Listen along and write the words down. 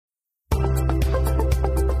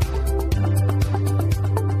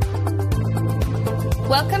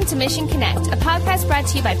Welcome to Mission Connect, a podcast brought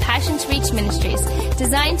to you by Passion to Reach Ministries,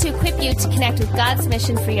 designed to equip you to connect with God's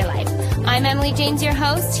mission for your life. I'm Emily James, your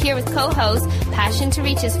host, here with co-host, Passion to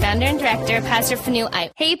Reach's founder and director, Pastor Fanu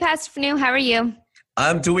Ipe. Hey, Pastor Fanu, how are you?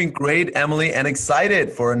 I'm doing great, Emily, and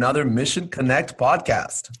excited for another Mission Connect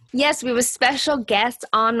podcast. Yes, we have a special guest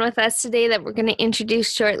on with us today that we're going to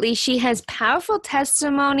introduce shortly. She has powerful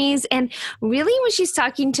testimonies, and really what she's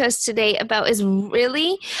talking to us today about is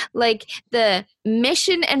really like the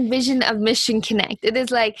mission and vision of Mission Connect. It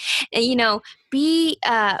is like, be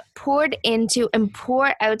poured into and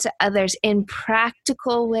pour out to others in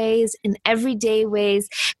practical ways, in everyday ways,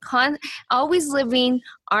 always living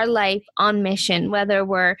our life on mission, whether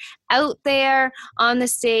we're out there on the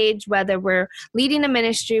stage, whether we're leading a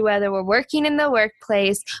ministry, whether we're working in the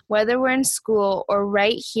workplace, whether we're in school or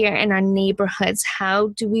right here in our neighborhoods. How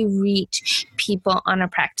do we reach people on a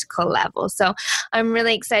practical level? So I'm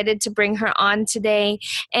really excited to bring her on today.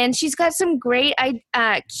 And she's got some great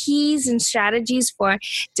keys and strategies for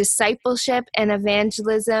discipleship and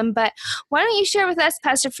evangelism. But why don't you share with us,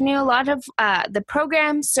 Pastor Fanu, a lot of the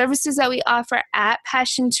programs, services that we offer at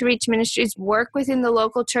Passion to Reach Ministries, work within the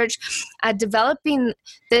local church, developing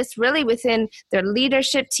this really within their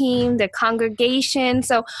leadership team, their congregation.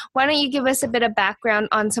 So why don't you give us a bit of background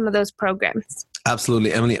on some of those programs?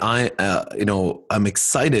 Absolutely, Emily. I'm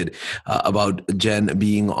excited about Jen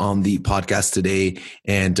being on the podcast today.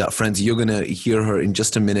 And friends, you're going to hear her in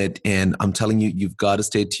just a minute. And I'm telling you, you've got to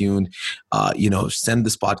stay tuned. Send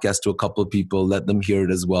this podcast to a couple of people. Let them hear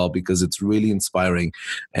it as well, because it's really inspiring.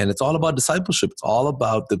 And it's all about discipleship. It's all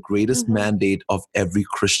about the greatest mandate of every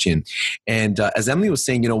Christian. And as Emily was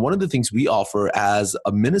saying, one of the things we offer as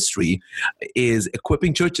a ministry is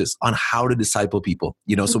equipping churches on how to disciple people.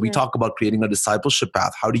 So we talk about creating a discipleship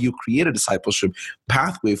path. How do you create a discipleship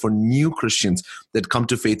pathway for new Christians that come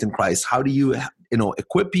to faith in Christ? How do you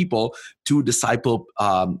equip people to disciple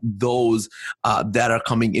those that are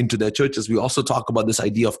coming into their churches? We also talk about this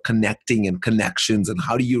idea of connecting and connections, and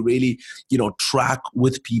how do you really, track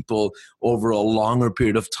with people over a longer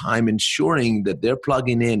period of time, ensuring that they're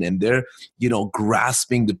plugging in and they're,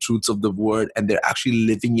 grasping the truths of the word, and they're actually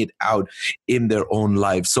living it out in their own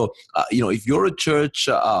lives. So, if you're a church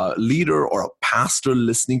leader or a pastor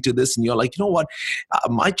listening to this, and you're like,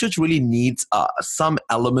 my church really needs some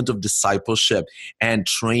element of discipleship and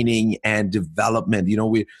training and development.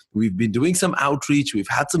 We've been doing some outreach. We've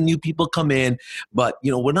had some new people come in, but,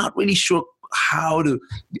 we're not really sure how to,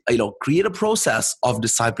 create a process of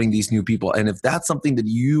discipling these new people. And if that's something that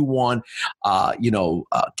you want,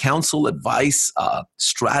 counsel, advice,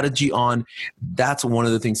 strategy on, that's one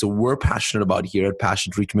of the things that we're passionate about here at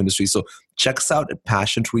Passion to Reach Ministry. So check us out at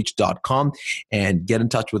passiontoreach.com and get in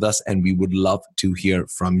touch with us, and we would love to hear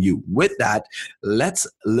from you. With that, let's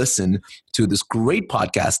listen to this great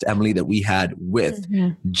podcast, Emily, that we had with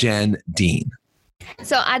Jen Dean.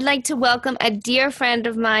 So I'd like to welcome a dear friend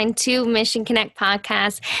of mine to Mission Connect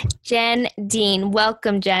podcast, Jen Dean.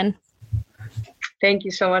 Welcome, Jen. Thank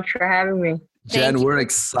you so much for having me. Jen, we're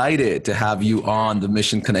excited to have you on the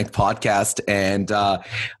Mission Connect podcast, and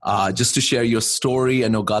just to share your story. I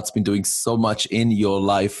know God's been doing so much in your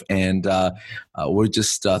life, and we're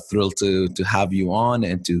just thrilled to have you on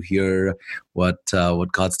and to hear what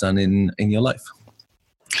God's done in your life.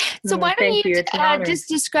 So why don't you just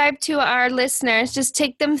describe to our listeners, just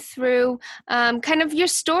take them through kind of your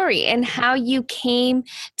story and how you came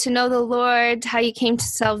to know the Lord, how you came to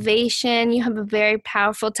salvation. You have a very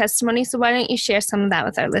powerful testimony. So why don't you share some of that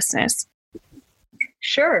with our listeners?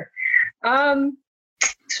 Sure. So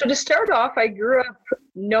to start off, I grew up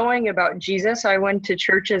knowing about Jesus. I went to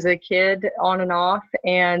church as a kid on and off,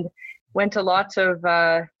 and went to lots of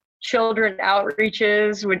children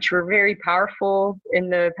outreaches, which were very powerful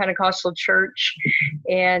in the Pentecostal church,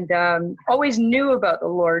 and always knew about the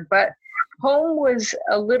Lord. But home was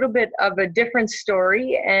a little bit of a different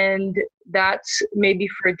story, and that's maybe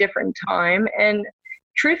for a different time. And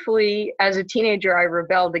truthfully, as a teenager, I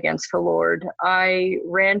rebelled against the Lord. I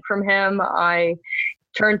ran from him. I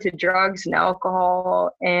turned to drugs and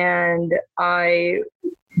alcohol, and I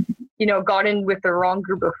got in with the wrong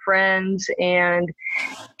group of friends, and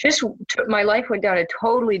just my life went down a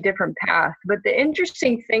totally different path. But the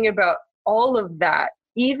interesting thing about all of that,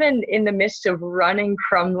 even in the midst of running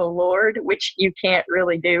from the Lord, which you can't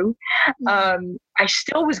really do, I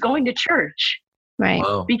still was going to church. Right.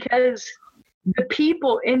 Wow. Because the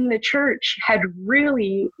people in the church had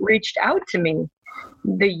really reached out to me.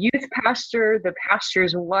 the youth pastor, the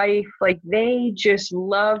pastor's wife, like they just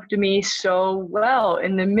loved me so well.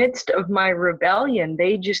 In the midst of my rebellion,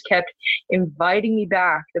 they just kept inviting me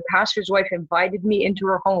back. The pastor's wife invited me into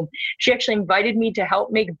her home. She actually invited me to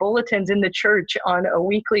help make bulletins in the church on a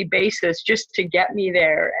weekly basis just to get me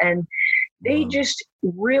there. And they just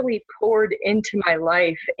really poured into my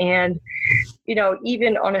life. And, you know,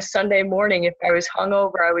 even on a Sunday morning, if I was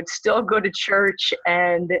hungover, I would still go to church.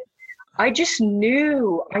 And I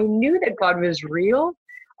knew that God was real.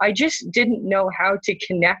 I just didn't know how to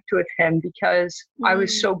connect with him because I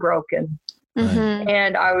was so broken. Mm-hmm.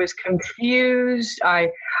 And I was confused. I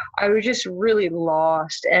was just really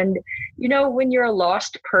lost. And, you know, when you're a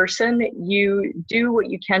lost person, you do what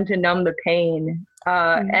you can to numb the pain.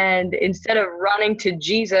 And instead of running to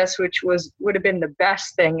Jesus, which would have been the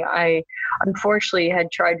best thing, I unfortunately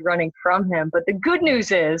had tried running from him. But the good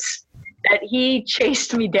news is that he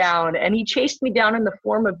chased me down, and he chased me down in the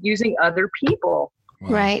form of using other people.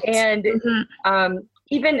 Right. And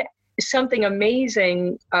even something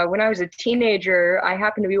amazing, when I was a teenager, I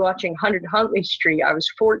happened to be watching 100 Huntley Street. I was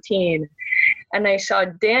 14, and I saw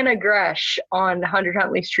Dana Gresh on 100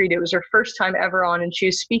 Huntley Street. It was her first time ever on, and she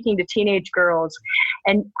was speaking to teenage girls,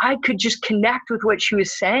 and I could just connect with what she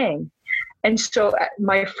was saying. And so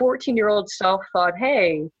my 14-year-old self thought,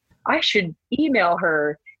 hey, I should email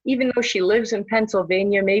her. Even though she lives in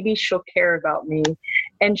Pennsylvania, maybe she'll care about me.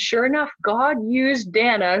 And sure enough, God used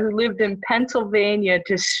Dana, who lived in Pennsylvania,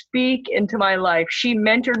 to speak into my life. She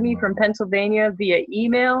mentored me from Pennsylvania via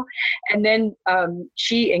email. And then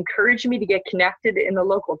she encouraged me to get connected in the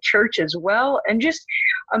local church as well. And just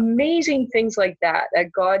amazing things like that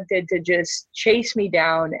God did to just chase me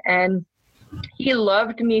down. And he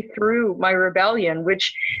loved me through my rebellion,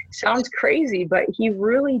 which sounds crazy, but he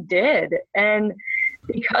really did. And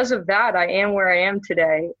because of that, I am where I am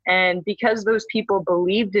today. And because those people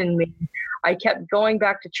believed in me, I kept going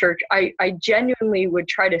back to church. I genuinely would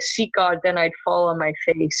try to seek God, then I'd fall on my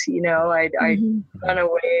face. You know, I'd run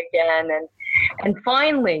away again. And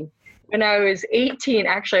finally, when I was 18,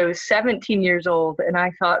 actually I was 17 years old, and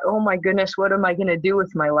I thought, oh my goodness, what am I going to do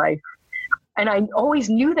with my life? And I always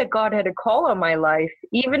knew that God had a call on my life,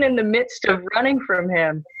 even in the midst of running from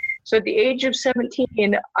him. So at the age of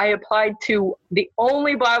 17, I applied to the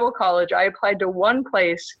only Bible college. I applied to one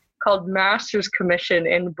place called Master's Commission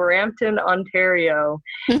in Brampton, Ontario.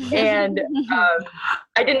 And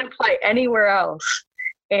I didn't apply anywhere else.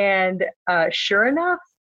 And sure enough,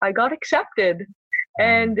 I got accepted.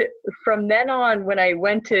 And from then on, when I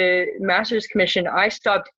went to Master's Commission, I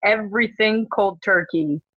stopped everything cold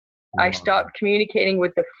turkey. I stopped communicating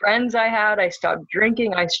with the friends I had. I stopped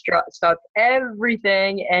drinking. I stopped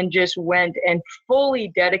everything and just went and fully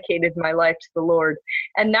dedicated my life to the Lord.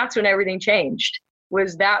 And that's when everything changed,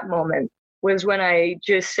 was that moment, was when I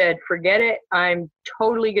just said, forget it. I'm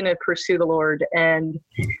totally going to pursue the Lord. And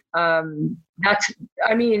that's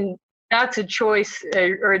a choice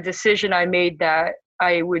or a decision I made that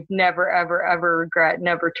I would never, ever, ever regret,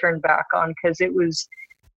 never turn back on, because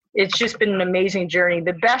it's just been an amazing journey.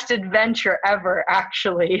 The best adventure ever,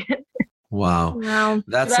 actually. Wow.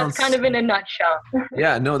 That's kind of in a nutshell.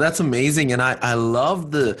 Yeah, no, that's amazing. And I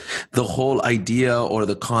love the whole idea or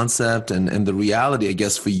the concept and the reality, I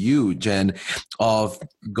guess, for you, Jen, of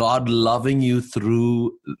God loving you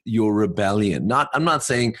through your rebellion. I'm not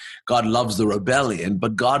saying God loves the rebellion,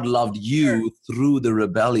 but God loved you through the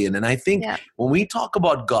rebellion. And I think when we talk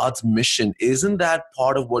about God's mission, isn't that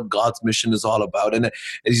part of what God's mission is all about? And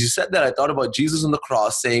as you said that, I thought about Jesus on the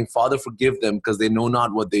cross saying, Father, forgive them because they know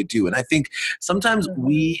not what they do. And I think sometimes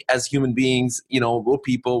we as human beings, you know, we're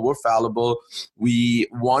people, we're fallible. We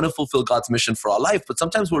want to fulfill God's mission for our life, but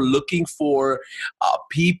sometimes we're looking for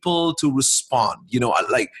people to respond. You know,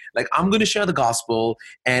 like I'm going to share the gospel,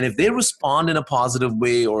 and if they respond in a positive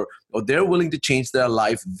way or they're willing to change their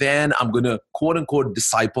life, then I'm going to quote unquote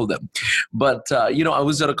disciple them. But, you know, I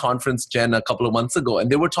was at a conference, Jen, a couple of months ago,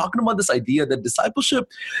 and they were talking about this idea that discipleship,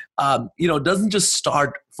 you know, doesn't just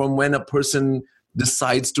start from when a person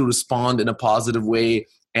decides to respond in a positive way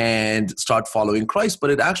and start following Christ, but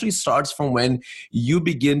it actually starts from when you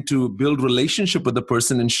begin to build relationship with the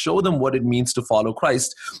person and show them what it means to follow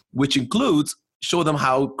Christ, which includes show them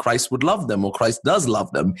how Christ would love them or Christ does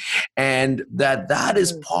love them. And that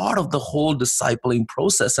is part of the whole discipling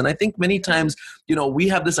process. And I think many times, you know, we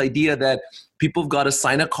have this idea that people have got to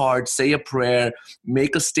sign a card, say a prayer,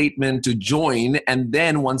 make a statement to join. And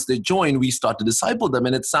then once they join, we start to disciple them.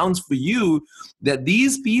 And it sounds for you that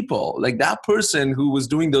these people, like that person who was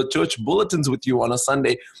doing the church bulletins with you on a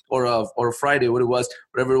Sunday or a Friday,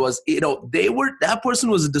 whatever it was, you know, that person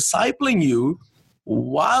was discipling you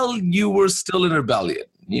while you were still in rebellion,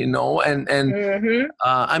 and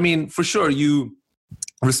I mean, for sure, you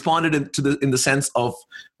responded in the sense of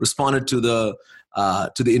responded to the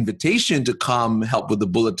invitation to come help with the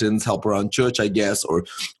bulletins, help around church, I guess, or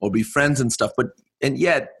be friends and stuff. And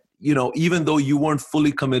yet, even though you weren't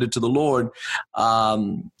fully committed to the Lord,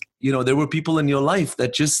 there were people in your life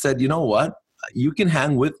that just said, you know what, you can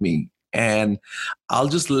hang with me and I'll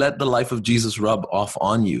just let the life of Jesus rub off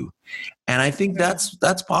on you. And I think that's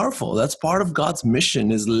powerful. That's part of God's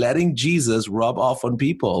mission, is letting Jesus rub off on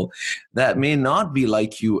people that may not be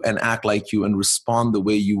like you and act like you and respond the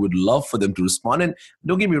way you would love for them to respond. And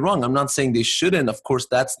don't get me wrong, I'm not saying they shouldn't. Of course,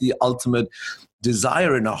 that's the ultimate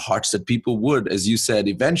desire in our hearts, that people would, as you said,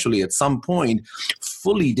 eventually at some point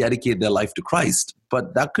fully dedicate their life to Christ.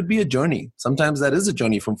 But that could be a journey. Sometimes that is a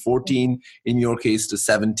journey from 14, in your case, to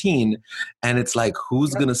 17. And it's like,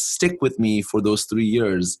 who's going to stick with me for those 3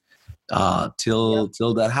 years till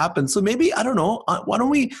that happens? So maybe, I don't know, why don't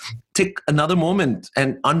we take another moment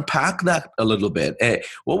and unpack that a little bit?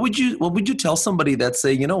 What would you tell somebody that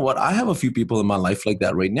say, you know what, I have a few people in my life like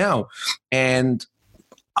that right now, and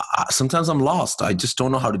sometimes I'm lost. I just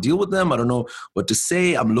don't know how to deal with them. I don't know what to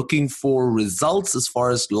say. I'm looking for results as far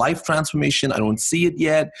as life transformation. I don't see it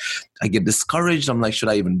yet. I get discouraged. I'm like, should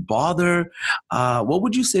I even bother? What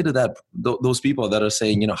would you say to those people that are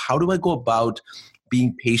saying, how do I go about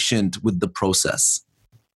being patient with the process?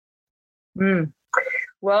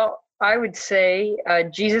 Well, I would say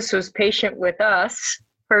Jesus was patient with us,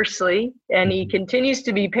 firstly, and he continues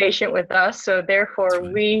to be patient with us. So therefore,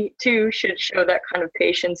 we too should show that kind of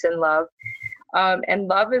patience and love. And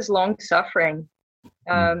love is long-suffering.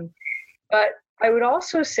 But I would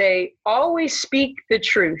also say, always speak the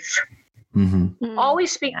truth.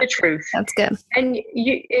 Always speak the truth. That's good. And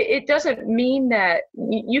it doesn't mean that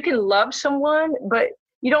you can love someone, but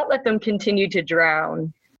you don't let them continue to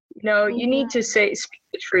drown. You need to speak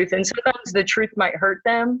the truth. And sometimes the truth might hurt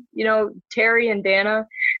them. Terry and Dana,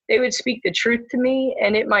 they would speak the truth to me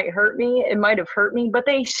and it might hurt me. It might have hurt me, but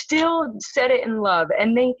they still said it in love.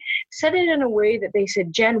 And they said it in a way that they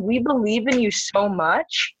said, Jen, we believe in you so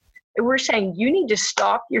much. And we're saying you need to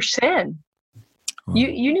stop your sin.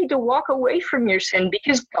 You need to walk away from your sin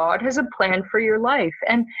because God has a plan for your life.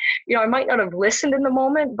 And, I might not have listened in the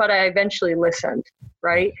moment, but I eventually listened,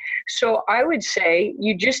 right? So I would say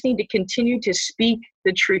you just need to continue to speak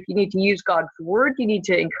the truth. You need to use God's word. You need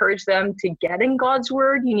to encourage them to get in God's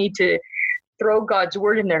word. You need to throw God's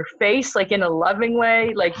word in their face, like in a loving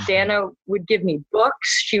way. Like Dana would give me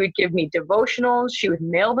books. She would give me devotionals. She would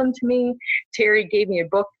mail them to me. Terry gave me a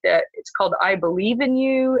book that it's called I Believe in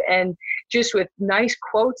You, and just with nice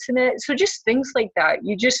quotes in it. So just things like that.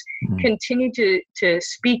 You just continue to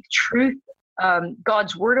speak truth,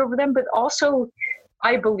 God's word over them, but also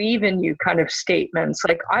I believe in you kind of statements.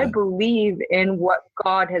 Like, I believe in what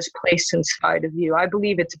God has placed inside of you. I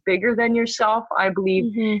believe it's bigger than yourself. I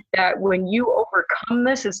believe that when you overcome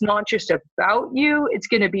this, it's not just about you. It's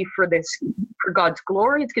going to be for God's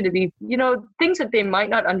glory. It's going to be, things that they might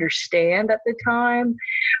not understand at the time,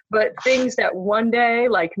 but things that one day,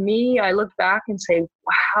 like me, I look back and say,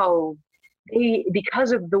 wow,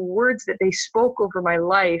 because of the words that they spoke over my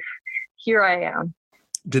life, here I am.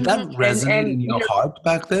 Did that resonate in your heart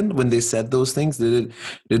back then when they said those things? Did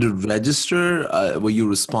it register? Were you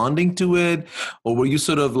responding to it? Or were you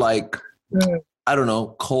sort of like, I don't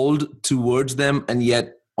know, cold towards them, and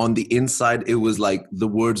yet on the inside it was like the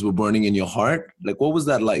words were burning in your heart? Like, what was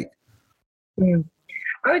that like? I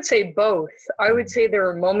would say both. I would say there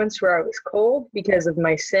were moments where I was cold because of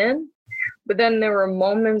my sin, but then there were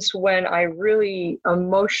moments when I really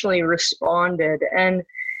emotionally responded. And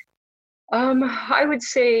I would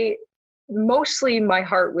say mostly my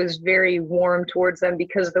heart was very warm towards them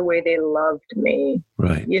because of the way they loved me.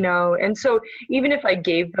 Right. And so even if I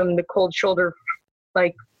gave them the cold shoulder,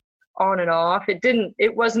 like on and off,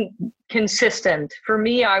 it wasn't consistent. For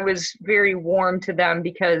me, I was very warm to them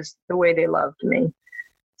because the way they loved me.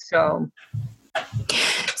 So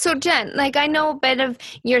Jen, I know a bit of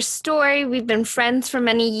your story. We've been friends for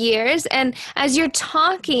many years. And as you're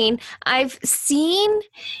talking, I've seen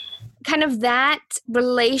kind of that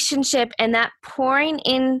relationship and that pouring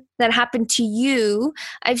in that happened to you.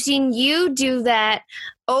 I've seen you do that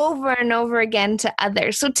over and over again to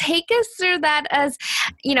others. So take us through that as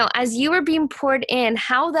you were being poured in,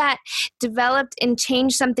 how that developed and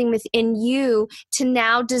changed something within you to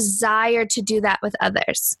now desire to do that with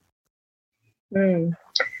others.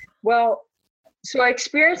 Well, so I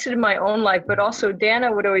experienced it in my own life, but also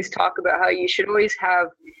Dana would always talk about how you should always have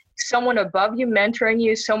someone above you mentoring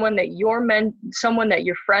you, someone that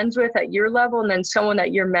you're friends with at your level, and then someone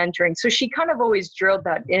that you're mentoring. So she kind of always drilled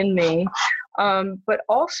that in me. But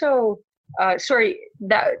also,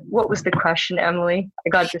 what was the question, Emily? I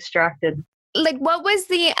got distracted. Like, what was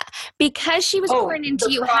because she was pouring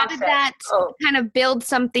into you, how did that kind of build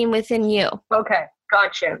something within you? Okay,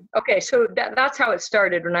 gotcha. Okay, so that's how it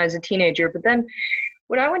started when I was a teenager. But then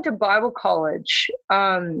when I went to Bible college,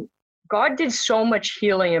 God did so much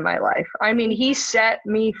healing in my life. I mean, he set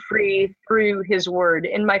me free through his word.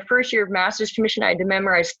 In my first year of master's commission, I had to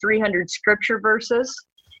memorize 300 scripture verses.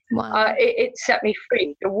 Wow. It set me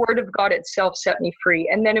free. The word of God itself set me free.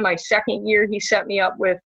 And then in my second year, he set me up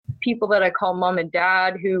with people that I call mom and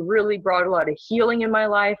dad, who really brought a lot of healing in my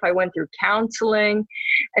life. I went through counseling.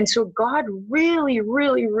 And so God really,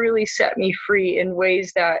 really, really set me free in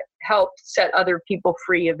ways that helped set other people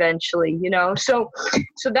free eventually, So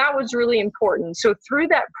that was really important. So through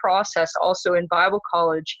that process, also in Bible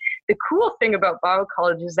college, the cool thing about Bible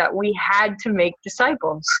college is that we had to make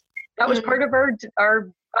disciples. That was part of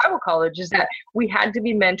our Bible college, is that we had to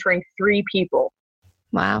be mentoring 3 people.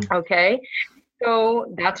 Wow. Okay.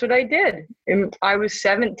 So that's what I did. And I was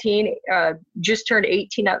 17, just turned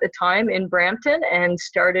 18 at the time in Brampton, and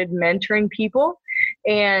started mentoring people.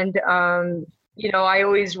 And, I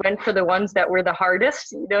always went for the ones that were the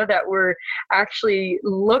hardest, that were actually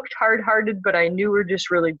looked hard-hearted, but I knew were just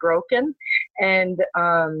really broken. And,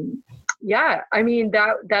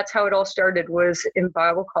 that's how it all started, was in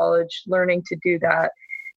Bible college, learning to do that.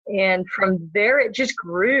 And from there, it just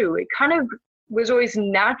grew. It kind of was always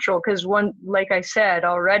natural, because like I said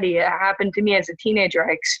already, it happened to me as a teenager.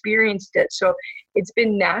 I experienced it. So it's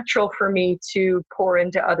been natural for me to pour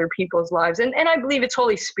into other people's lives. And I believe it's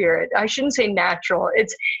Holy Spirit. I shouldn't say natural.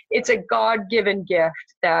 It's a God-given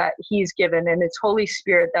gift that he's given. And it's Holy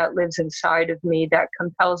Spirit that lives inside of me that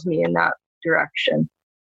compels me in that direction.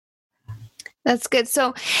 That's good.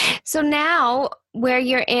 So now where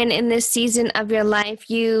you're in this season of your life,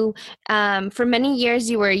 you, for many years,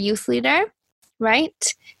 you were a youth leader,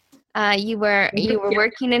 right? You were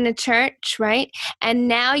working in a church, right? And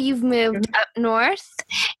now you've moved up north.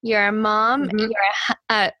 You're a mom.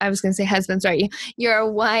 I was going to say husband, sorry. You're a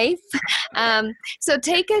wife. So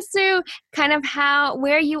take us through kind of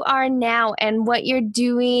where you are now and what you're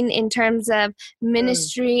doing in terms of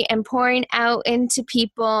ministry and pouring out into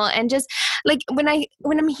people. And just like when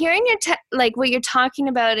I'm hearing what you're talking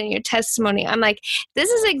about in your testimony, I'm like, this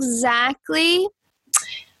is exactly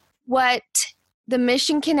what the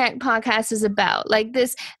Mission Connect podcast is about. Like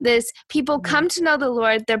this people come to know the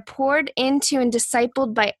Lord, they're poured into and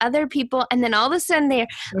discipled by other people, and then all of a sudden they're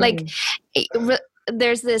like,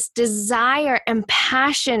 there's this desire and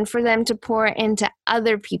passion for them to pour into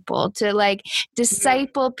other people, to like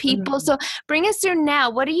disciple people. So bring us through now.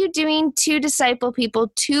 What are you doing to disciple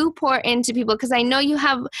people, to pour into people? Because I know you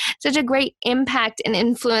have such a great impact and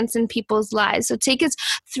influence in people's lives. So take us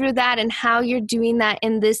through that and how you're doing that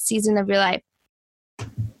in this season of your life.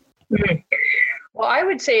 Well, I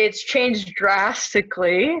would say it's changed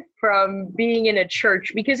drastically from being in a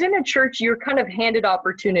church, because in a church, you're kind of handed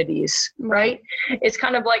opportunities, right? It's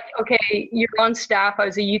kind of like, okay, you're on staff. I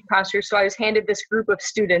was a youth pastor, so I was handed this group of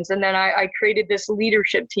students, and then I created this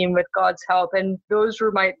leadership team with God's help, and those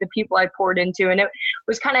were the people I poured into, and it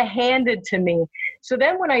was kind of handed to me. So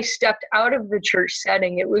then when I stepped out of the church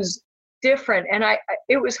setting, it was different, and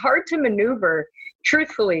it was hard to maneuver.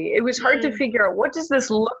 Truthfully, it was hard to figure out, what does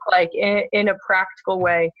this look like in a practical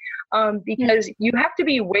way? Because you have to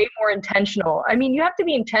be way more intentional. I mean, you have to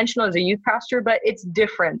be intentional as a youth pastor, but it's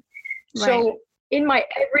different. Right. So in my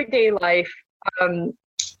everyday life,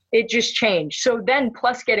 it just changed. So then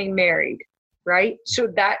plus getting married, right? So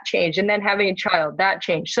that changed. And then having a child, that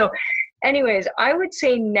changed. So anyways, I would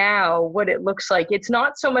say now what it looks like, it's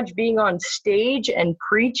not so much being on stage and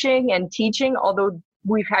preaching and teaching, although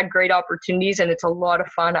we've had great opportunities and it's a lot of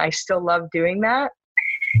fun. I still love doing that.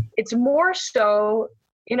 It's more so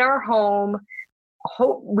in our home.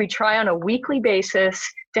 We try on a weekly basis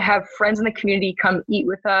to have friends in the community come eat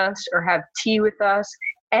with us or have tea with us.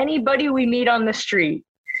 Anybody we meet on the street.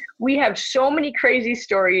 We have so many crazy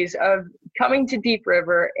stories of coming to Deep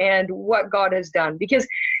River and what God has done. Because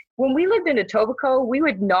when we lived in Etobicoke, we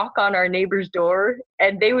would knock on our neighbor's door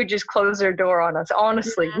and they would just close their door on us.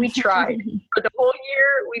 Honestly, we tried. For the whole year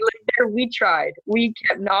we lived there, we tried. We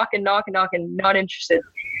kept knocking, not interested.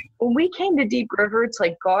 When we came to Deep River, it's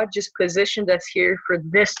like God just positioned us here for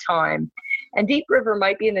this time. And Deep River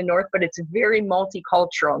might be in the north, but it's very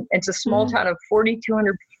multicultural. It's a small town of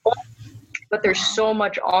 4,200 people, but there's so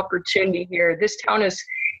much opportunity here. This town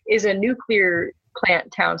is a nuclear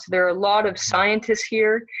plant town. So there are a lot of scientists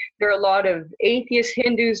here. There are a lot of atheists,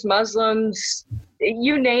 Hindus, Muslims,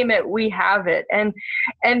 you name it, we have it. And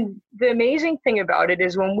the amazing thing about it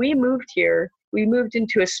is when we moved here, we moved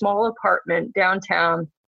into a small apartment downtown.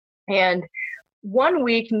 And one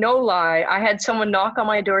week, no lie, I had someone knock on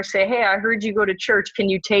my door, say, "Hey, I heard you go to church. Can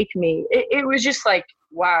you take me?" It was just like,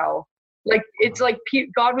 wow. Like, it's like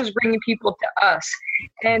God was bringing people to us.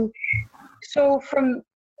 And so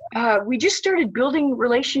we just started building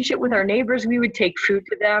relationship with our neighbors. We would take food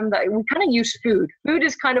to them. We kind of use food. Food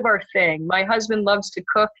is kind of our thing. My husband loves to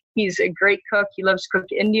cook. He's a great cook. He loves to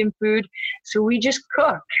cook Indian food. So we just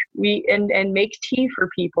cook and make tea for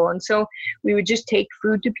people. And so we would just take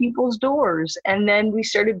food to people's doors. And then we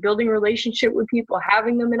started building relationship with people,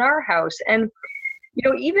 having them in our house. And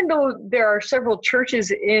even though there are several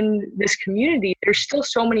churches in this community, there's still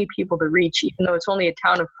so many people to reach, even though it's only a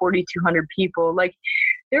town of 4,200 people. Like,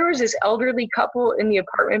 there was this elderly couple in the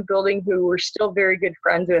apartment building who we're still very good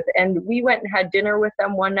friends with. And we went and had dinner with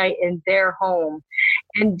them one night in their home.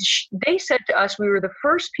 And they said to us, we were the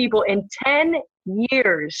first people in 10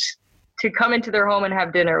 years to come into their home and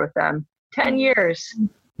have dinner with them. 10 years.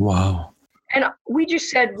 Wow. And we just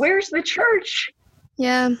said, where's the church?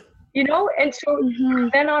 Yeah. And so from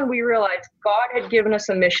then on, we realized God had given us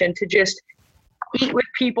a mission to just eat with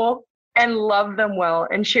people and love them well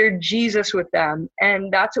and share Jesus with them.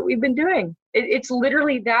 And that's what we've been doing. It's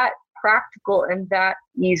literally that practical and that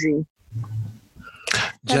easy.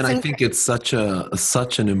 Jen, I think it's such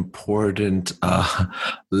an important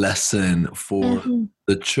lesson for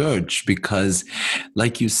the church because,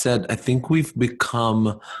 like you said, I think we've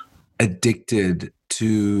become addicted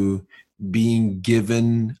to being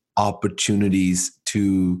given opportunities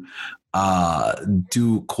to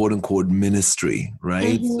do quote unquote ministry,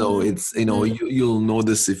 right? So it's, you'll know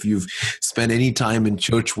this if you've spent any time in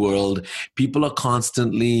church world. People are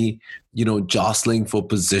constantly, jostling for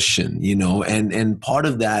position, and part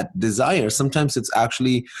of that desire, sometimes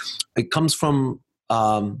it comes from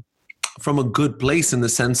a good place in the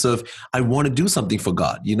sense of, I want to do something for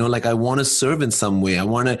God, like I want to serve in some way.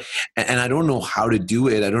 And I don't know how to do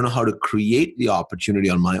it. I don't know how to create the opportunity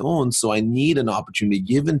on my own. So I need an opportunity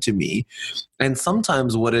given to me. And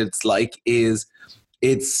sometimes what it's like is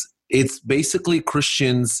it's basically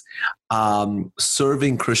Christians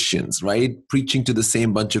serving Christians, right? Preaching to the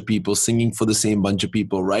same bunch of people, singing for the same bunch of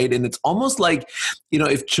people, right? And it's almost like,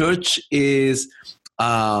 if church is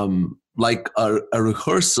like a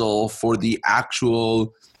rehearsal for the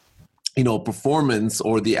actual, performance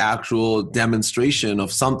or the actual demonstration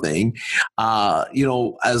of something,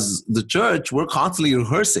 as the church, we're constantly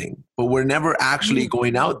rehearsing, but we're never actually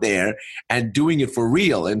going out there and doing it for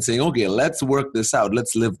real and saying, okay, let's work this out.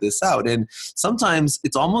 Let's live this out. And sometimes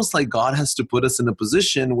it's almost like God has to put us in a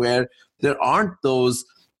position where there aren't those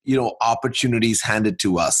opportunities handed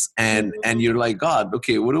to us. And you're like, God,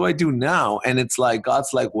 okay, what do I do now? And it's like,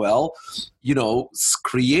 God's like, well,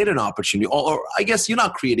 create an opportunity. Or I guess you're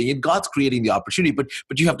not creating it. God's creating the opportunity,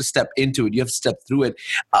 but you have to step into it. You have to step through it.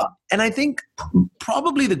 And I think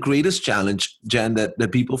probably the greatest challenge, Jen,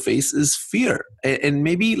 that people face is fear. And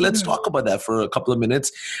maybe let's talk about that for a couple of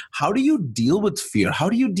minutes. How do you deal with fear? How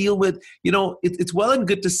do you deal with, it's well and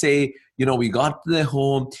good to say, we got to their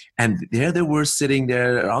home and there they were sitting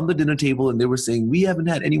there around the dinner table and they were saying, we haven't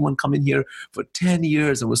had anyone come in here for 10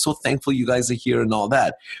 years and we're so thankful you guys are here and all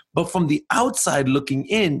that. But from the outside looking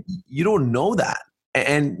in, you don't know that.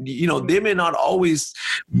 And, they may not always,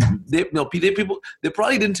 they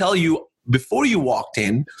probably didn't tell you before you walked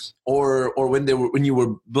in or when you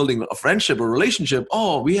were building a friendship or relationship,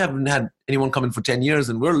 oh, we haven't had anyone come in for 10 years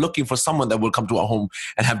and we're looking for someone that will come to our home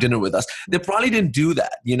and have dinner with us. They probably didn't do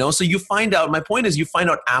that, So you find out, my point is you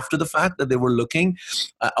find out after the fact that they were looking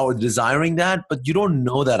or desiring that, but you don't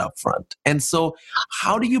know that up front. And so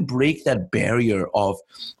how do you break that barrier of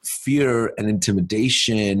fear and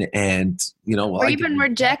intimidation and, or even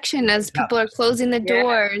rejection as people are closing the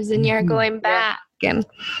doors and you're going back?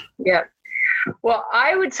 Yeah. Well,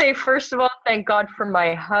 I would say, first of all, thank God for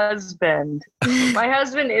my husband. My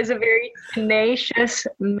husband is a very tenacious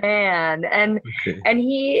man, and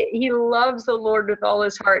he loves the Lord with all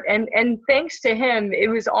his heart. And thanks to him, it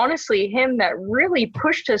was honestly him that really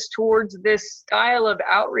pushed us towards this style of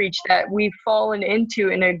outreach that we've fallen into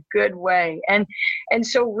in a good way. And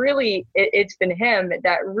so really, it's been him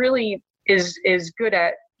that really is good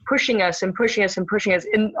at pushing us. And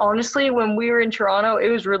honestly, when we were in Toronto, it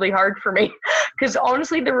was really hard for me because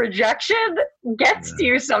honestly, the rejection gets to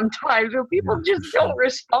you sometimes where people just don't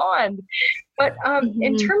respond. But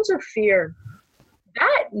in terms of fear,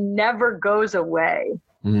 that never goes away.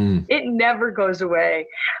 Mm. It never goes away.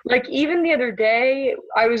 Like even the other day,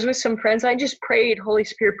 I was with some friends. I just prayed, Holy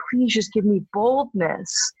Spirit, please just give me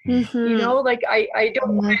boldness. Like I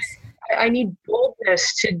don't, Yes. I need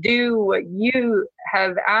boldness to do what you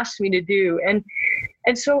have asked me to do.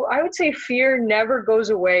 And so I would say fear never goes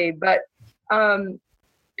away, but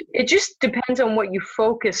it just depends on what you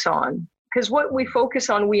focus on. Because what we focus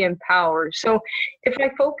on, we empower. So if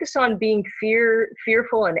I focus on being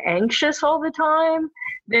fearful and anxious all the time,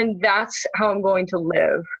 then that's how I'm going to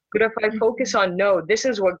live. But if I focus on, no, this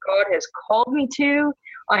is what God has called me to.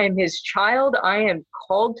 I am his child. I am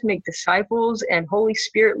called to make disciples, and Holy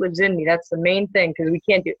Spirit lives in me. That's the main thing, because we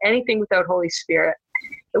can't do anything without Holy Spirit.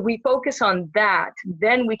 If we focus on that,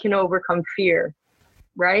 then we can overcome fear,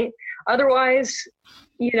 right? Otherwise,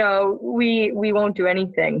 we won't do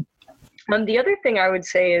anything. The other thing I would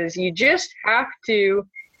say is you just have to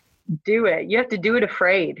do it. You have to do it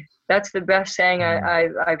afraid. That's the best saying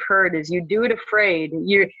I've heard, is you do it afraid.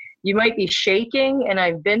 You might be shaking, and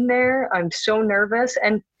I've been there. I'm so nervous.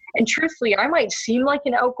 And truthfully, I might seem like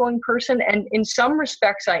an outgoing person, and in some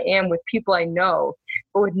respects I am with people I know.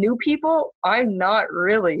 But with new people, I'm not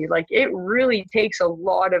really. Like, it really takes a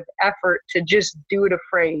lot of effort to just do it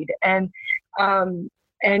afraid.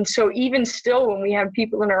 And so even still, when we have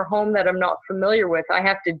people in our home that I'm not familiar with, I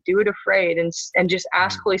have to do it afraid and just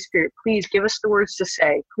ask Holy Spirit, please give us the words to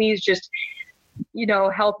say. Please just,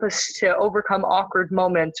 help us to overcome awkward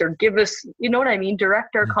moments, or give us, you know what I mean?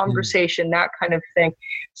 Direct our conversation, that kind of thing.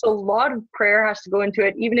 So a lot of prayer has to go into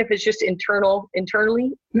it, even if it's just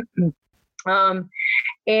internally.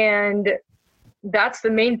 And that's the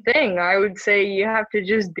main thing. I would say you have to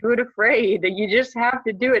just do it afraid. You just have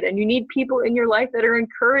to do it. And you need people in your life that are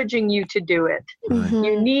encouraging you to do it. Mm-hmm.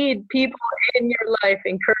 You need people in your life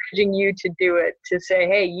encouraging you to do it, to say,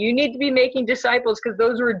 hey, you need to be making disciples, because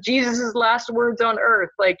those were Jesus's last words on earth.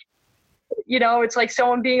 Like, it's like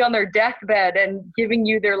someone being on their deathbed and giving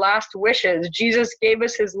you their last wishes. Jesus gave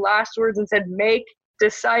us his last words and said, make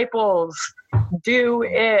disciples, do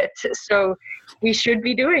it. So we should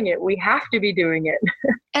be doing it. We have to be doing it.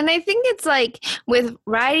 And I think it's like with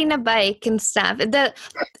riding a bike and stuff,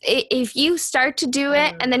 if you start to do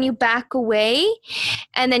it and then you back away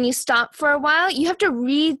and then you stop for a while, you have to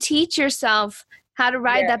reteach yourself how to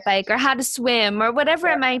ride that bike or how to swim or whatever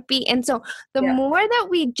it might be. And so the more that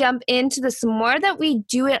we jump into this, the more that we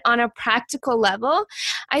do it on a practical level,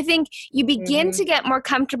 I think you begin to get more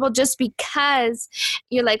comfortable, just because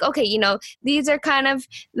you're like, okay, these are kind of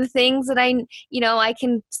the things that I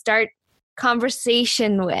can start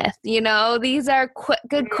conversation with. These are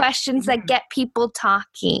good questions that get people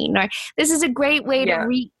talking, or this is a great way to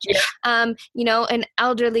reach an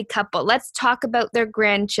elderly couple. Let's talk about their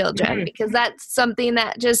grandchildren, because that's something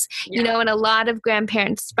that just and a lot of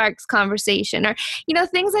grandparents sparks conversation, or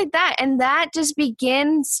things like that. And that just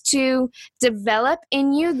begins to develop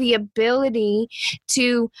in you the ability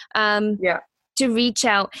to reach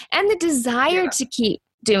out, and the desire to keep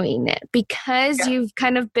doing it, because you've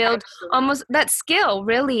kind of built almost that skill,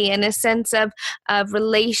 really, in a sense of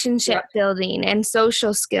relationship building and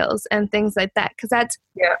social skills and things like that. Because that's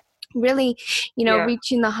really,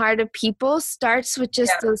 reaching the heart of people starts with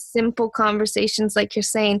just those simple conversations, like you're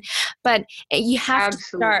saying. But you have to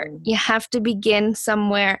start. You have to begin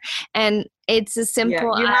somewhere, and it's as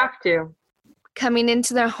simple. You have to. Coming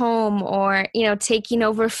into their home, or taking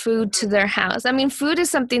over food to their house. I mean, food is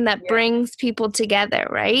something that brings people together,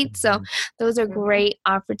 right? So those are great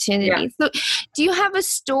opportunities. So do you have a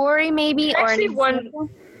story maybe? Actually,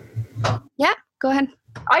 Go ahead.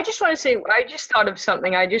 I just want to say, I just thought of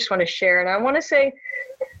something I just want to share. And I want to say,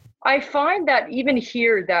 I find that even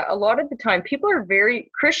here, that a lot of the time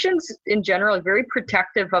Christians in general are very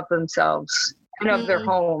protective of themselves and of their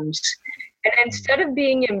homes. And instead of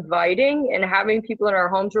being inviting and having people in our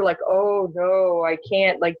homes who are like, oh no, I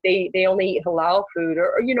can't, like they only eat halal food,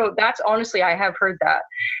 or that's honestly, I have heard that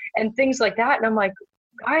and things like that. And I'm like,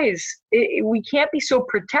 guys, we can't be so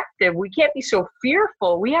protective. We can't be so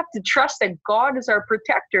fearful. We have to trust that God is our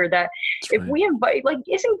protector, that if we invite, like,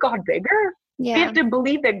 isn't God bigger? Yeah. We have to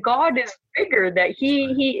believe that God is bigger, that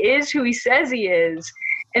he is who he says he is.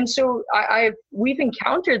 And so we've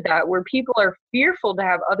encountered that, where people are fearful to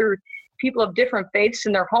have other people of different faiths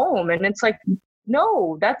in their home. And it's like,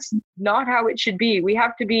 no, that's not how it should be. We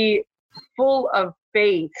have to be full of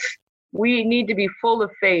faith. We need to be full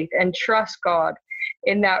of faith and trust God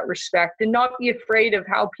in that respect, and not be afraid of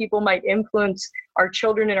how people might influence our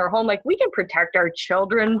children in our home. Like, we can protect our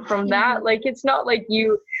children from that. Like, it's not like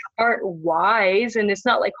you aren't wise, and it's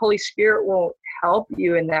not like Holy Spirit won't help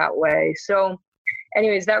you in that way. So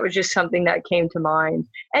anyways, that was just something that came to mind.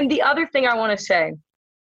 And the other thing I want to say,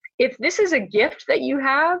 if this is a gift that you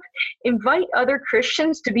have, invite other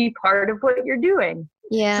Christians to be part of what you're doing.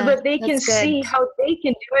 Yeah, so that they can see how they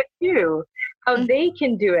can do it too, how they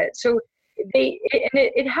can do it. So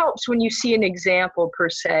it helps when you see an example per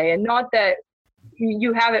se, and not that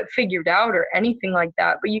you have it figured out or anything like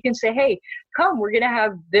that, but you can say, hey, come, we're going to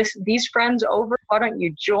have these friends over. Why don't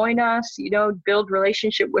you join us? Build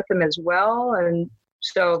relationship with them as well. And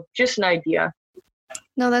so just an idea.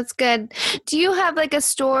 No, that's good. Do you have like a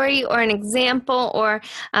story or an example or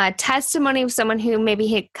a testimony of someone who maybe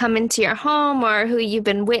had come into your home or who you've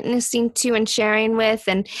been witnessing to and sharing with,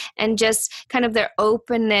 and just kind of their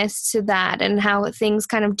openness to that and how things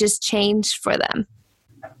kind of just changed for them?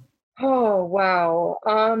 Oh, wow.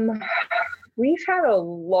 We've had a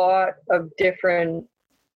lot of different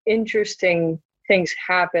interesting things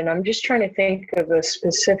happen. I'm just trying to think of a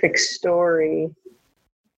specific story.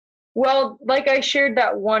 Well, like I shared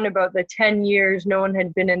that one about the 10 years, no one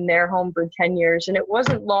had been in their home for 10 years. And it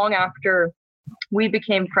wasn't long after we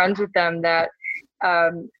became friends with them that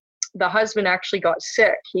the husband actually got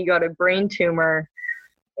sick. He got a brain tumor.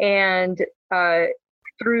 And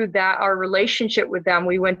through that, our relationship with them,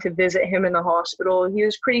 we went to visit him in the hospital. He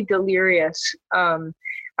was pretty delirious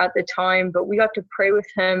at the time, but we got to pray with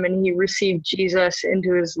him and he received Jesus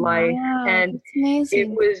into his life. Wow, and that's amazing.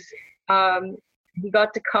 It was, he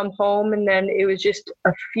got to come home, and then it was just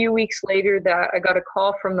a few weeks later that I got a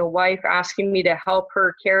call from the wife asking me to help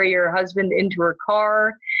her carry her husband into her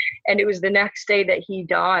car. And it was the next day that he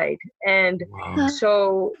died. And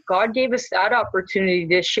so God gave us that opportunity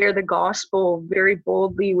to share the gospel very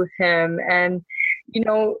boldly with him. And,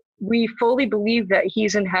 we fully believe that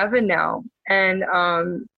he's in heaven now. And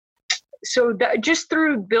so that just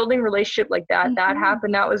through building relationship like that, that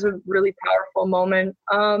happened. That was a really powerful moment.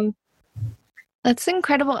 That's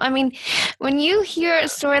incredible. I mean, when you hear a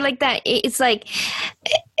story like that, it's like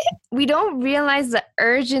we don't realize the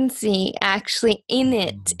urgency actually in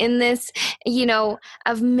it, in this,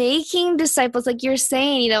 of making disciples. Like you're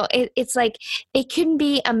saying, it's like it can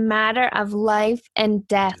be a matter of life and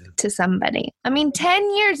death to somebody. I mean,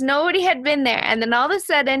 10 years, nobody had been there. And then all of a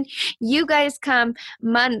sudden, you guys come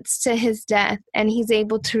months to his death and he's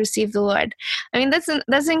able to receive the Lord. I mean, that's an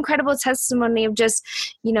incredible testimony of just,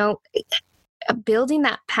 building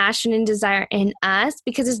that passion and desire in us,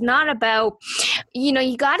 because it's not about,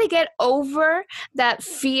 you got to get over that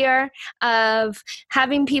fear of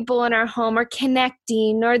having people in our home or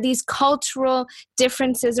connecting or these cultural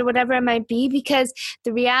differences or whatever it might be, because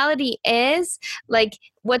the reality is like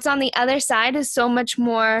what's on the other side is so much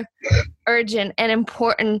more urgent and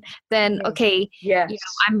important than, okay, yes.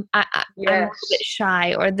 I'm a little bit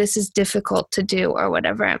shy, or this is difficult to do, or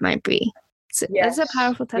whatever it might be. That's a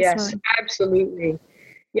powerful testimony. Yes, absolutely.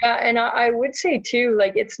 Yeah, and I would say too,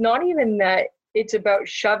 like it's not even that it's about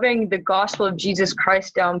shoving the gospel of Jesus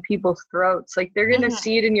Christ down people's throats. Like they're going to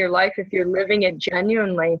see it in your life if you're living it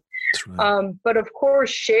genuinely. That's right. But of course,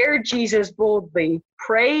 share Jesus boldly.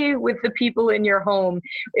 Pray with the people in your home.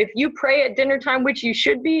 If you pray at dinner time, which you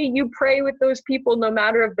should be, you pray with those people no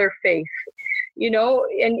matter of their faith,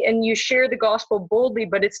 and you share the gospel boldly,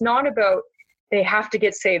 but it's not about they have to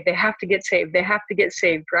get saved. They have to get saved. They have to get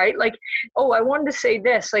saved, right? Like, oh, I wanted to say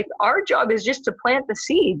this. Like, our job is just to plant the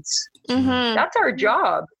seeds. Mm-hmm. That's our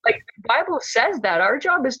job. Like, the Bible says that. Our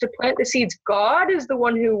job is to plant the seeds. God is the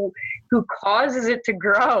one who causes it to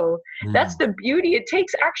grow. That's the beauty. It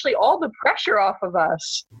takes actually all the pressure off of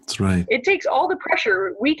us. That's right. It takes all the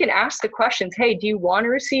pressure. We can ask the questions, hey, do you want to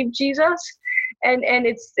receive Jesus? And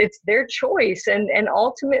it's their choice. And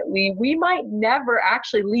ultimately, we might never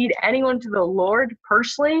actually lead anyone to the Lord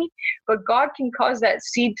personally, but God can cause that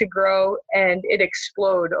seed to grow and it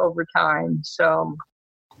explode over time. So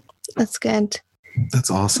that's good. That's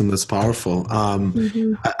awesome. That's powerful.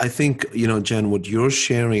 I think, Jen, what you're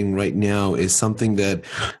sharing right now is something that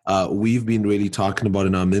we've been really talking about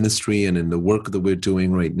in our ministry and in the work that we're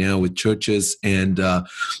doing right now with churches. And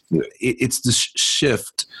it's the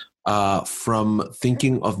shift from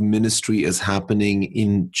thinking of ministry as happening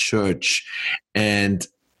in church and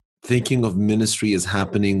thinking of ministry as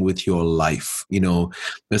happening with your life,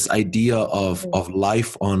 this idea of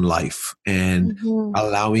life on life and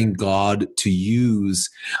allowing God to use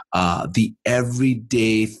the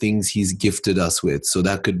everyday things he's gifted us with. So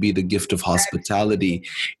that could be the gift of hospitality.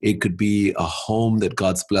 It could be a home that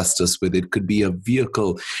God's blessed us with. It could be a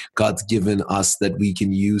vehicle God's given us that we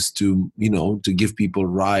can use to, to give people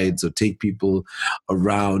rides or take people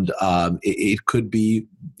around. It could be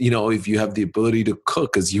if you have the ability to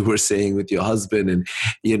cook, as you were saying with your husband,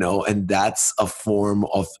 and that's a form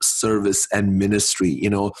of service and ministry.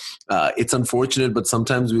 It's unfortunate, but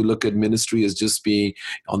sometimes we look at ministry as just being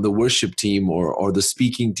on the worship team or the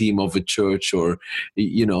speaking team of a church, or,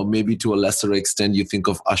 maybe to a lesser extent, you think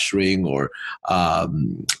of ushering or,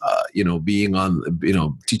 being on,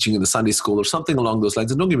 teaching in the Sunday school or something along those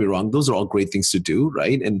lines. And don't get me wrong, those are all great things to do,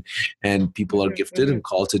 right? And people are gifted and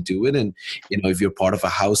called to do it. And, if you're part of a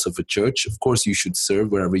house of a church, of course you should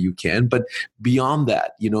serve wherever you can. But beyond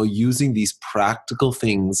that, using these practical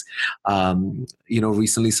things,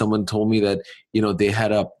 recently someone told me that,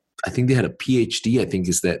 I think they had a PhD, I think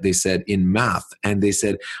is that they said, in math. And they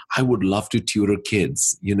said, I would love to tutor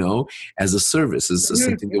kids, as a service, as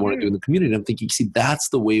something they want to do in the community. And I'm thinking, see, that's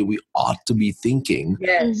the way we ought to be thinking,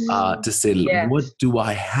 to say, what do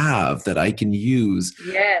I have that I can use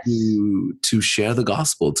to share the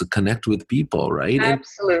gospel, to connect with people, right?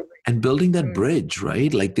 Absolutely. And building that bridge,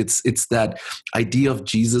 right? Like it's that idea of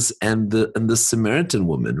Jesus and the Samaritan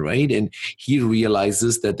woman, right? And he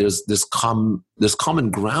realizes that there's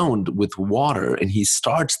common ground with water, and he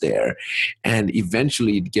starts there, and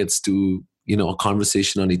eventually it gets to a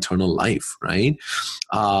conversation on eternal life, right?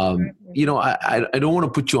 I don't want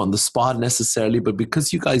to put you on the spot necessarily, but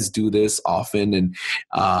because you guys do this often, and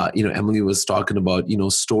Emily was talking about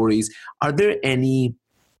stories, are there any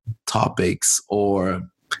topics, or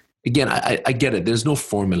again, I get it, there's no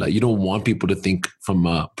formula. You don't want people to think from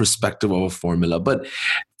a perspective of a formula, but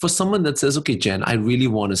for someone that says, okay, Jen, I really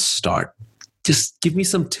want to start, just give me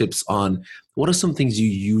some tips on what are some things you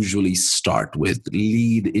usually start with,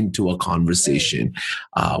 lead into a conversation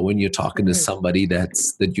when you're talking to somebody that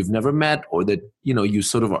you've never met, or that you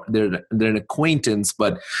sort of they're an acquaintance,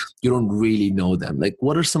 but you don't really know them. Like,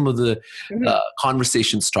 what are some of the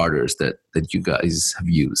conversation starters that you guys have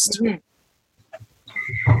used?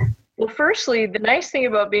 Well, firstly, the nice thing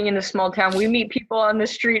about being in a small town, we meet people on the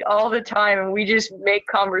street all the time, and we just make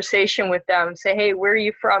conversation with them. Say, hey, where are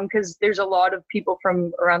you from? Because there's a lot of people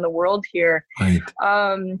from around the world here. Right.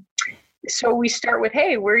 So we start with,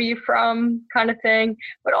 hey, where are you from, kind of thing.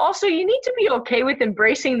 But also, you need to be okay with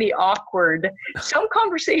embracing the awkward. Some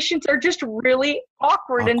conversations are just really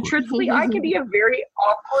awkward. And truthfully, I can be a very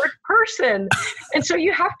awkward person. And so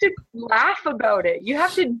you have to laugh about it. You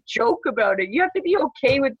have to joke about it. You have to be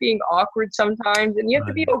okay with being awkward sometimes. And you have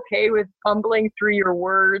to be okay with fumbling through your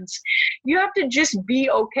words. You have to just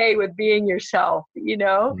be okay with being yourself,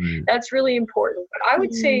 That's really important. But I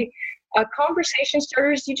would say, conversation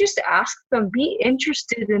starters, you just ask them, be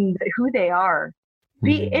interested in who they are.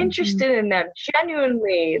 Be interested in them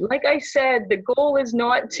genuinely. Like I said, the goal is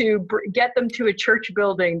not to get them to a church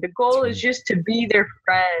building. The goal is just to be their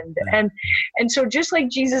friend. And so just like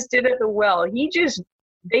Jesus did at the well,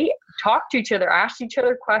 they talked to each other, asked each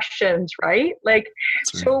other questions, right? Like,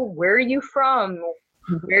 so where are you from?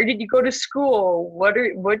 Where did you go to school? What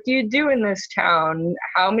do you do in this town?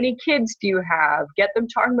 How many kids do you have? Get them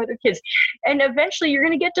talking about their kids. And eventually you're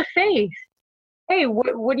going to get to faith. Hey,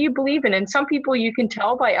 what do you believe in? And some people you can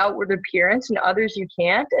tell by outward appearance, and others you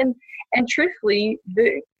can't. And truthfully,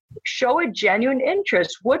 show a genuine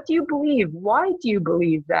interest. What do you believe? Why do you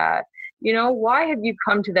believe that? Why have you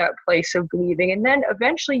come to that place of believing? And then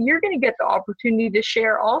eventually you're going to get the opportunity to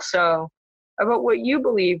share also about what you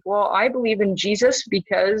believe. Well, I believe in Jesus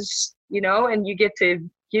because, and you get to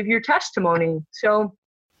give your testimony. So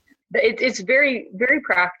it's very, very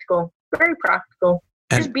practical, very practical.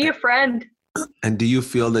 Just be a friend. And do you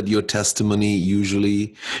feel that your testimony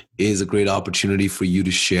usually is a great opportunity for you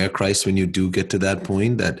to share Christ when you do get to that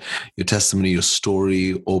point, that your testimony, your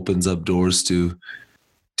story opens up doors to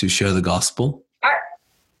share the gospel?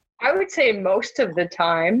 I would say most of the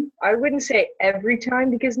time. I wouldn't say every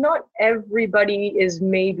time, because not everybody is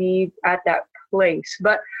maybe at that place.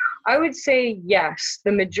 But I would say yes,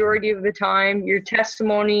 the majority of the time, your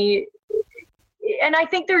testimony, and I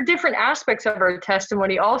think there are different aspects of our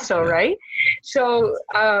testimony also, right? So,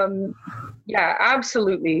 yeah,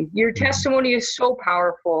 absolutely. Your testimony is so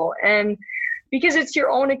powerful, and because it's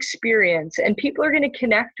your own experience, and people are going to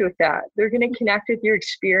connect with that. They're going to connect with your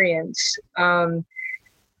experience.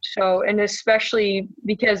 So, and especially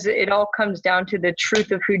because it all comes down to the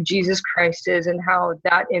truth of who Jesus Christ is and how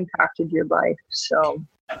that impacted your life. So,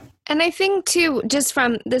 And I think too, just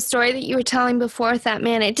from the story that you were telling before with that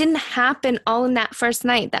man, it didn't happen all in that first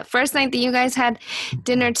night. That first night that you guys had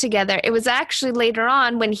dinner together, it was actually later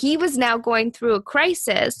on when he was now going through a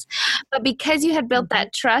crisis. But because you had built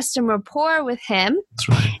that trust and rapport with him, That's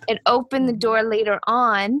right. it opened the door later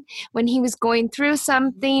on when he was going through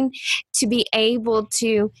something to be able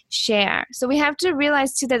to share. So we have to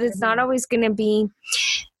realize too that it's not always going to be,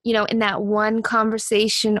 you know, in that one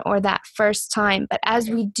conversation or that first time. But as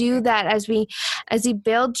we do that, as we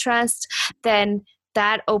build trust, then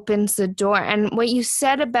that opens the door. And what you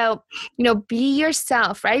said about, you know, be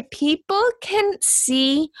yourself, right? People can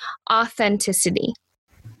see authenticity.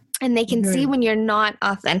 And they can see when you're not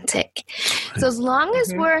authentic. So as long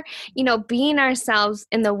as we're, you know, being ourselves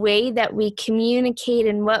in the way that we communicate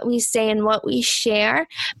and what we say and what we share,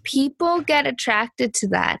 people get attracted to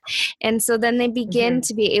that. And so then they begin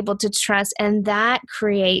to be able to trust, and that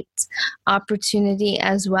creates opportunity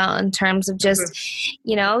as well in terms of just,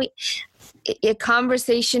 you know, a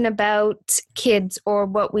conversation about kids or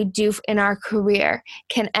what we do in our career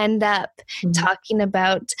can end up talking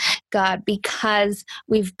about God because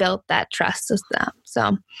we've built that trust with them.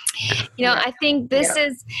 So, you know, I think this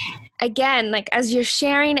is, again, like as you're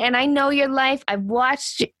sharing, and I know your life,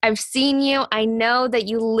 I've seen you, I know that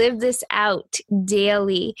you live this out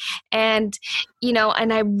daily. And, you know,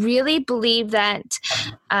 and I really believe that,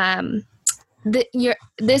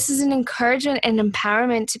 this is an encouragement and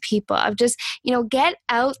empowerment to people of just, you know, get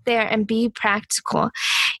out there and be practical,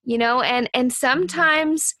 you know, and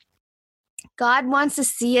sometimes God wants to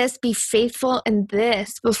see us be faithful in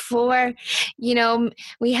this before, you know,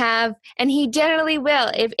 we have, and he generally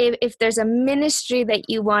will, if there's a ministry that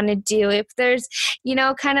you want to do, if there's, you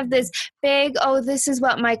know, kind of this big, this is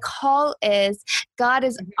what my call is. God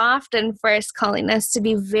is often first calling us to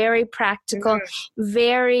be very practical,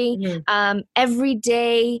 very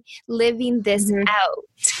everyday living this out.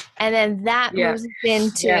 And then that moves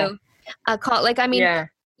into a call. Like, I mean,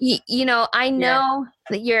 you know, I know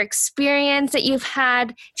that your experience that you've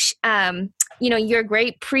had, you know, you're a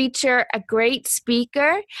great preacher, a great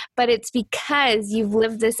speaker, but it's because you've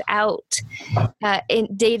lived this out in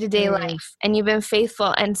day-to-day life, and you've been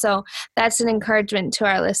faithful. And so that's an encouragement to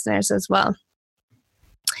our listeners as well.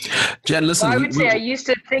 Jen, listen. Well, I would say I used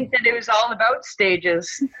to think that it was all about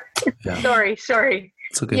stages. Sorry.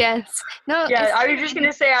 It's okay. Yes. No. Yeah, I was just going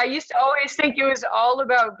to say, I used to always think it was all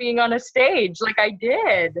about being on a stage, like I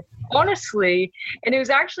did, honestly. And it was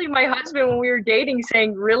actually my husband when we were dating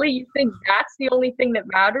saying, really, you think that's the only thing that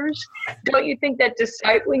matters? Don't you think that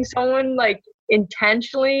discipling someone like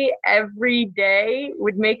intentionally every day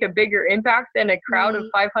would make a bigger impact than a crowd of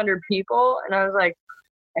 500 people? And I was like,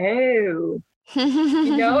 oh,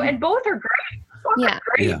 you know, and both are great. Both are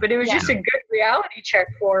great, but it was just a good reality check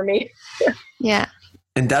for me.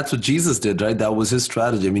 And that's what Jesus did, right? That was his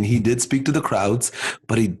strategy. I mean, he did speak to the crowds,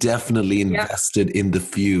 but he definitely invested in the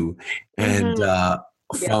few. And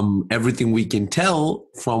from everything we can tell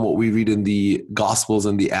from what we read in the Gospels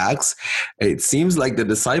and the Acts, it seems like the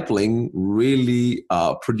discipling really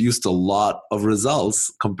produced a lot of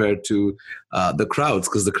results compared to the crowds,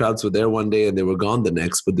 because the crowds were there one day and they were gone the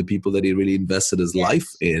next. But the people that he really invested his life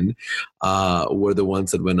in were the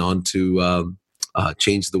ones that went on to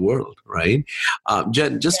change the world, right?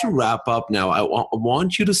 Jen, just to wrap up now, I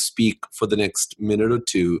want you to speak for the next minute or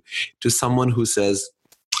two to someone who says,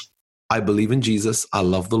 I believe in Jesus, I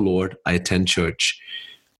love the Lord, I attend church,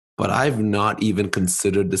 but I've not even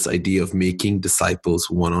considered this idea of making disciples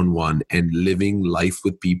one-on-one and living life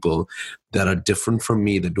with people that are different from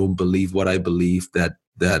me, that don't believe what I believe,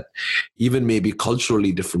 that even maybe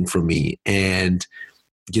culturally different from me. And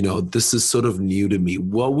you know, this is sort of new to me.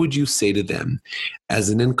 What would you say to them as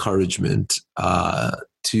an encouragement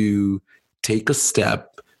to take a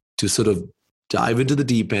step to sort of dive into the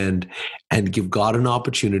deep end and give God an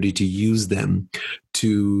opportunity to use them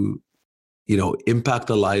to, you know, impact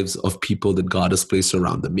the lives of people that God has placed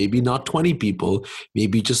around them? Maybe not 20 people,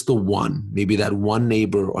 maybe just the one, maybe that one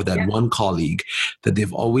neighbor or that one colleague that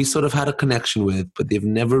they've always sort of had a connection with, but they've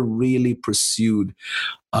never really pursued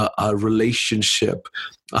a relationship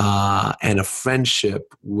and a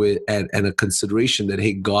friendship with, and a consideration that,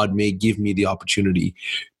 hey, God may give me the opportunity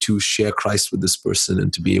to share Christ with this person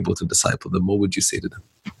and to be able to disciple them. What would you say to them?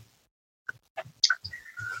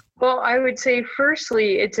 Well, I would say,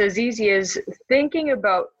 firstly, it's as easy as thinking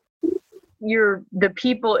about the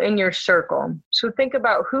people in your circle. So think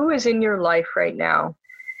about who is in your life right now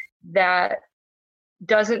that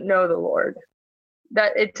doesn't know the Lord.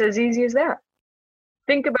 That it's as easy as that.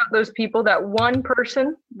 Think about those people, that one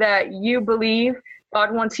person that you believe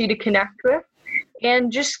God wants you to connect with,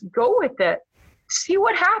 and just go with it. see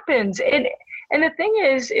what happens. And the thing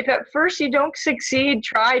is, if at first you don't succeed,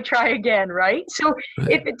 try again, right? So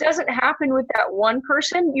if it doesn't happen with that one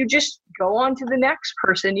person, you just go on to the next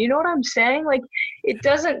person. You know what I'm saying? Like, it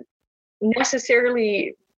doesn't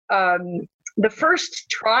necessarily, the first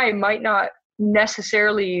try might not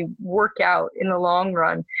necessarily work out in the long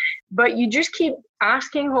run, but you just keep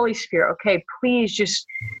asking Holy Spirit, okay, please just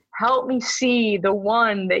help me see the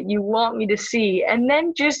one that you want me to see, and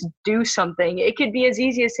then just do something. It could be as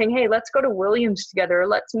easy as saying, hey, let's go to Williams together, or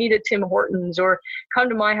let's meet at Tim Hortons, or come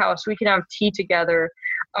to my house, we can have tea together.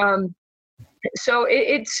 So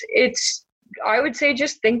it's I would say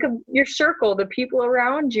just think of your circle, the people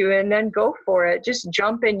around you, and then go for it. Just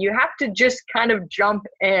jump in. You have to just kind of jump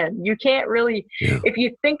in. You can't really, if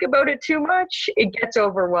you think about it too much, it gets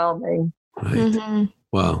overwhelming. Right. Mm-hmm.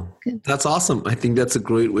 Wow. That's awesome. I think that's a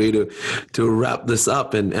great way to wrap this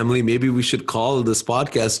up. And Emily, maybe we should call this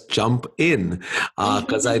podcast Jump In,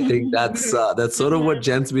 because I think that's sort of what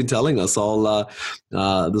Jen's been telling us all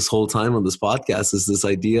this whole time on this podcast, is this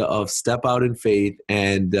idea of step out in faith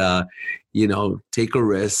and, take a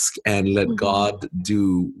risk and let God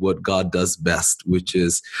do what God does best, which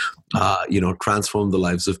is, transform the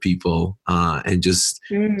lives of people and just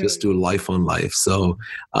do life on life. So,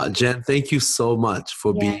 Jen, thank you so much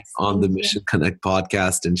for being on the Mission Connect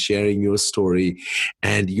podcast and sharing your story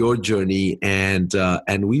and your journey. And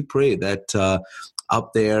we pray that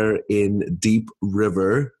up there in Deep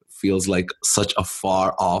River, feels like such a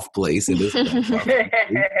far off place. It is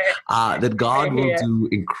that God will do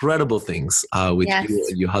incredible things with you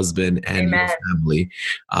and your husband and your family.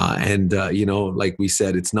 Like we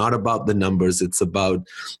said, it's not about the numbers; it's about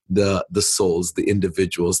the souls, the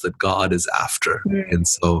individuals that God is after. And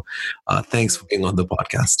so, thanks for being on the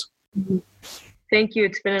podcast. Thank you.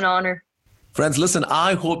 It's been an honor. Friends, listen,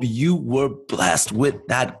 I hope you were blessed with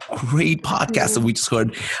that great podcast that we just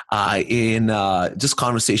heard in just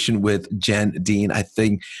conversation with Jen Dean. I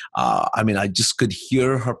think, I just could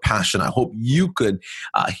hear her passion. I hope you could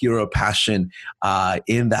hear her passion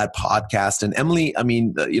in that podcast. And Emily,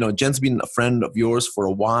 Jen's been a friend of yours for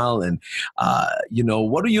a while. And,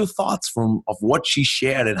 what are your thoughts of what she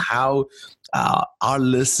shared and how our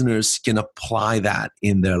listeners can apply that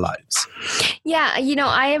in their lives? Yeah,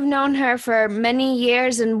 I have known her for many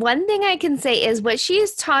years, and one thing I can say is what she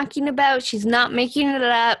is talking about, she's not making it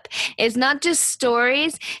up. It's not just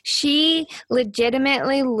stories. She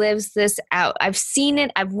legitimately lives this out. I've seen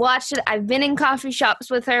it. I've watched it. I've been in coffee shops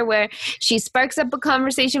with her where she sparks up a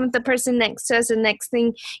conversation with the person next to us, and next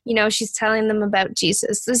thing she's telling them about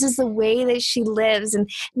Jesus. This is the way that she lives, and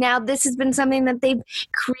now this has been something that they've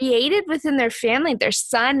created within their family. Their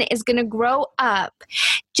son is going to grow up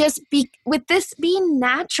with this being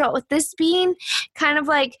natural, with this being kind of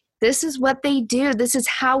like, this is what they do. This is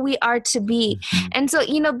how we are to be. And so,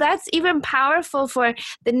 that's even powerful for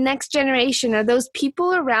the next generation or those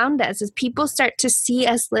people around us as people start to see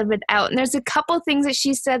us live it out. And there's a couple things that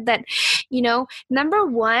she said that, number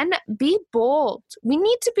one, be bold. We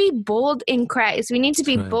need to be bold in Christ. We need to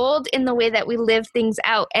be bold in the way that we live things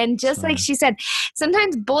out. And just like she said,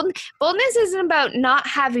 sometimes boldness isn't about not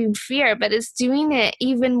having fear, but it's doing it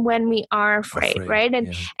even when we are afraid. Right?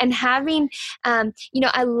 And having, I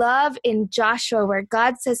love in Joshua where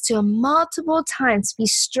God says to him multiple times, be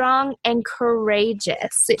strong and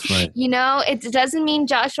courageous. It doesn't mean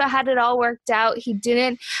Joshua had it all worked out. He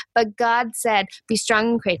didn't, but God said, be strong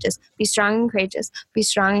and courageous, be strong and courageous, be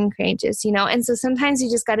strong and courageous, and so sometimes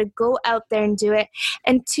you just got to go out there and do it.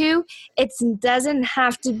 And two, it doesn't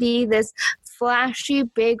have to be this flashy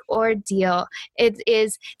big ordeal. It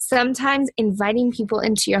is sometimes inviting people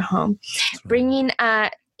into your home, bringing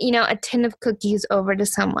a tin of cookies over to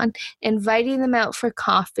someone, inviting them out for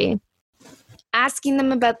coffee, asking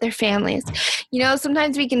them about their families.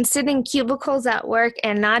 Sometimes we can sit in cubicles at work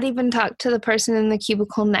and not even talk to the person in the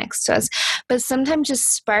cubicle next to us, but sometimes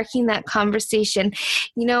just sparking that conversation.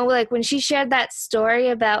 Like when she shared that story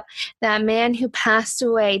about that man who passed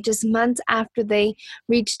away just months after they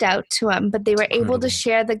reached out to him, but they were able to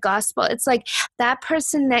share the gospel. It's like that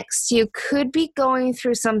person next to you could be going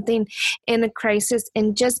through something in a crisis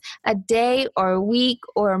in just a day or a week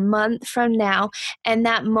or a month from now. And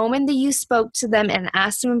that moment that you spoke to them and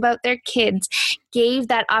asked them about their kids gave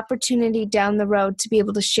that opportunity down the road to be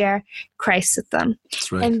able to share Christ with them.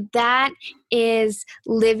 That's right. And that is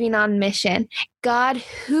living on mission. God,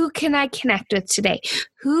 who can I connect with today?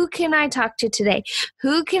 Who can I talk to today?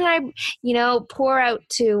 Who can I, pour out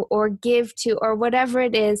to or give to or whatever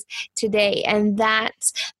it is today? And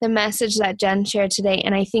that's the message that Jen shared today.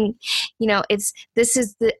 And I think, this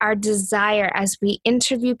is our desire as we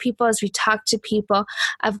interview people, as we talk to people,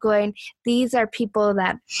 of going, these are people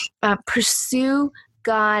that pursue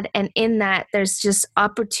God, and in that there's just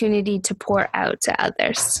opportunity to pour out to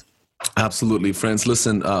others. Absolutely. Friends,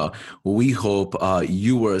 listen, we hope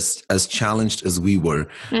you were as challenged as we were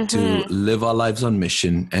to live our lives on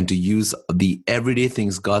mission and to use the everyday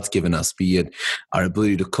things God's given us, be it our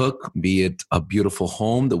ability to cook, be it a beautiful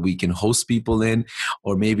home that we can host people in,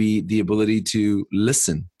 or maybe the ability to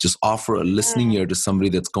listen, just offer a listening ear to somebody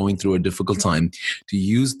that's going through a difficult time, to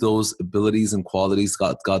use those abilities and qualities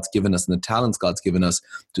God's given us and the talents God's given us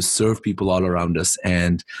to serve people all around us.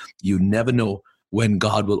 And you never know when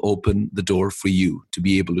God will open the door for you to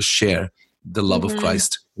be able to share the love of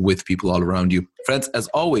Christ with people all around you. Friends, as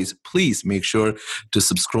always, please make sure to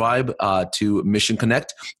subscribe to Mission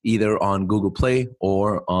Connect, either on Google Play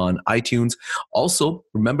or on iTunes. Also,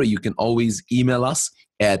 remember, you can always email us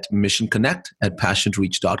at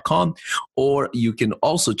missionconnect@passiontoreach.com, or you can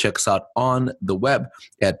also check us out on the web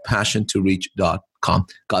at passiontoreach.com.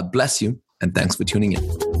 God bless you, and thanks for tuning in.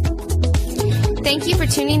 Thank you for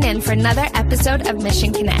tuning in for another episode of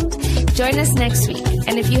Mission Connect. Join us next week.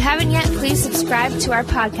 And if you haven't yet, please subscribe to our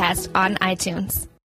podcast on iTunes.